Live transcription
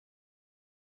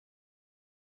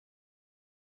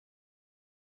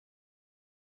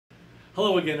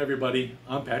Hello again, everybody.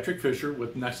 I'm Patrick Fisher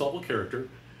with Next Level Character,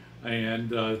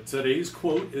 and today's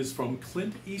quote is from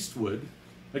Clint Eastwood,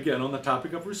 again on the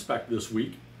topic of respect this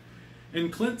week. And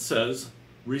Clint says,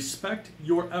 "Respect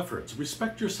your efforts,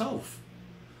 respect yourself.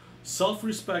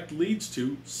 Self-respect leads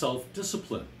to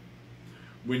self-discipline.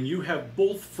 When you have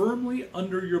both firmly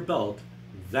under your belt,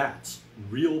 that's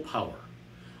real power."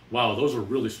 Wow, those are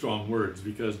really strong words,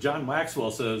 because John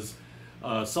Maxwell says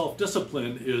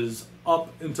self-discipline is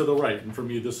up and to the right, and for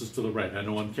me this is to the right. I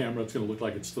know on camera it's going to look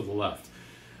like it's to the left,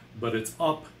 but it's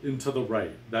up and to the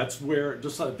right. That's where,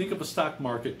 just think of a stock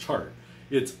market chart.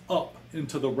 It's up and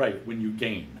to the right when you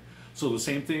gain. So the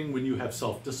same thing when you have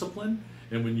self-discipline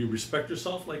and when you respect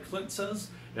yourself, like Clint says,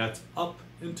 that's up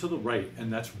and to the right,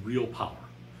 and that's real power.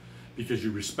 Because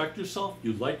you respect yourself,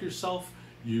 you like yourself,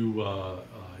 you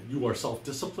are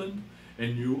self-disciplined,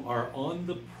 and you are on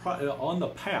the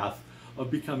path of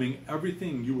becoming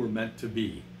everything you were meant to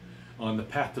be, on the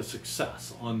path to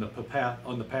success, on the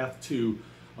path to,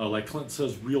 like Clint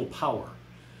says, real power.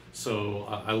 So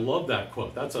I love that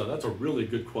quote. That's a really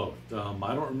good quote.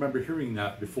 I don't remember hearing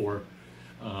that before,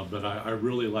 but I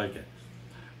really like it.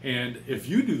 And if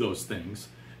you do those things,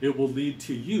 it will lead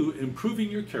to you improving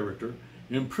your character,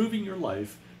 improving your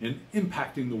life, and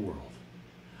impacting the world.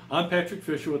 I'm Patrick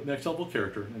Fisher with Next Level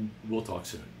Character, and we'll talk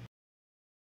soon.